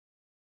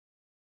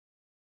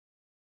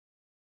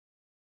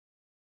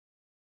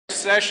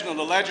session of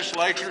the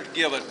legislature to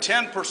give a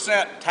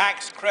 10%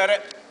 tax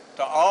credit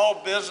to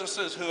all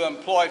businesses who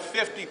employ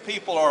 50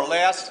 people or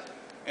less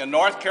in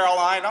North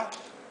Carolina?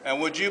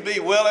 And would you be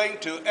willing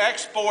to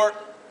export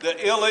the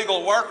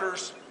illegal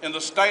workers in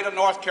the state of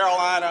North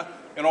Carolina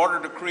in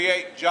order to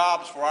create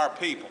jobs for our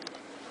people?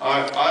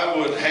 I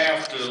would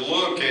have to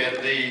look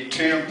at the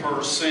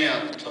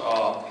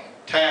 10%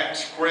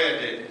 tax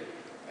credit,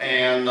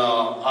 and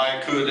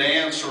I could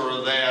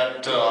answer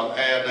that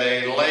at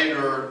a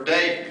later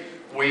date.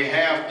 We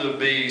have to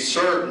be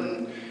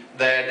certain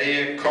that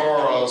it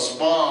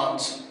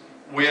corresponds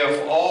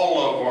with all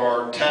of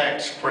our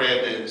tax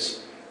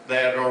credits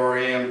that are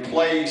in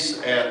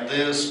place at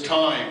this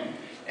time,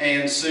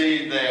 and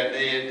see that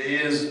it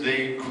is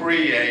the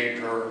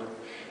creator.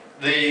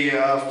 The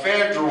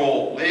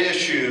federal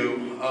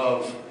issue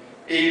of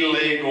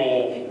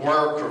illegal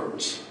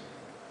workers.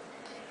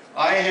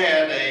 I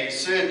had a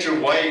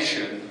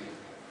situation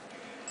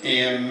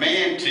in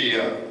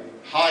Mantia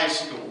High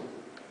School.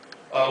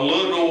 A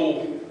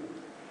little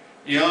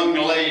young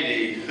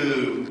lady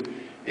who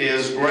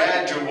is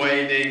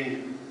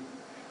graduating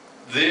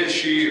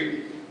this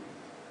year.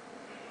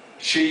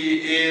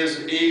 She is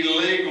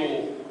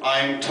illegal,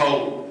 I'm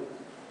told.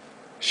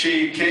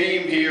 She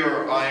came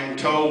here, I'm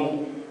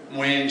told,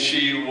 when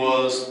she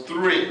was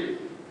 3.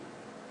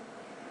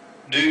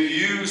 Do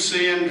you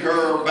send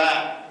her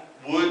back?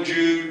 Would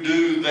you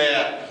do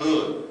that,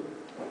 Hood?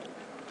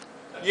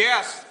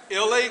 Yes,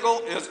 illegal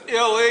is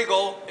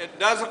illegal. It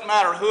doesn't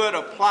matter who it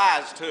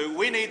applies to.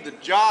 We need the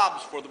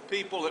jobs for the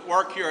people that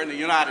work here in the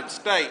United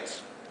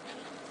States.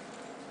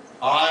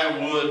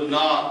 I would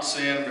not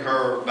send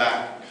her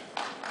back.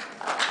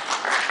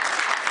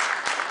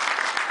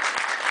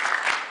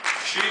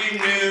 She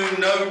knew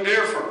no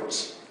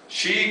difference.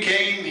 She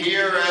came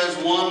here as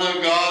one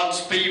of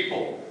God's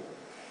people,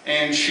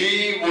 and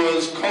she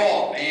was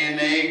caught in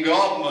a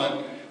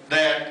government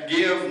that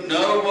give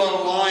no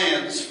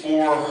alliance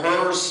for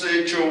her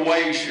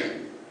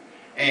situation.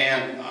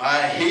 And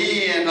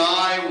he and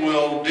I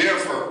will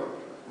differ.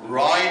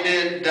 Write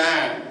it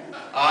down.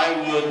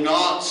 I would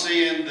not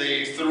send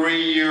the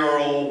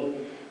 3-year-old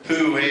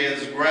who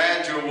is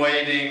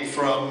graduating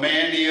from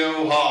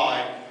Manio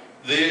High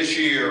this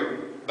year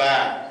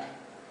back.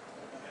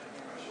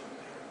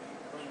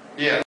 Yes.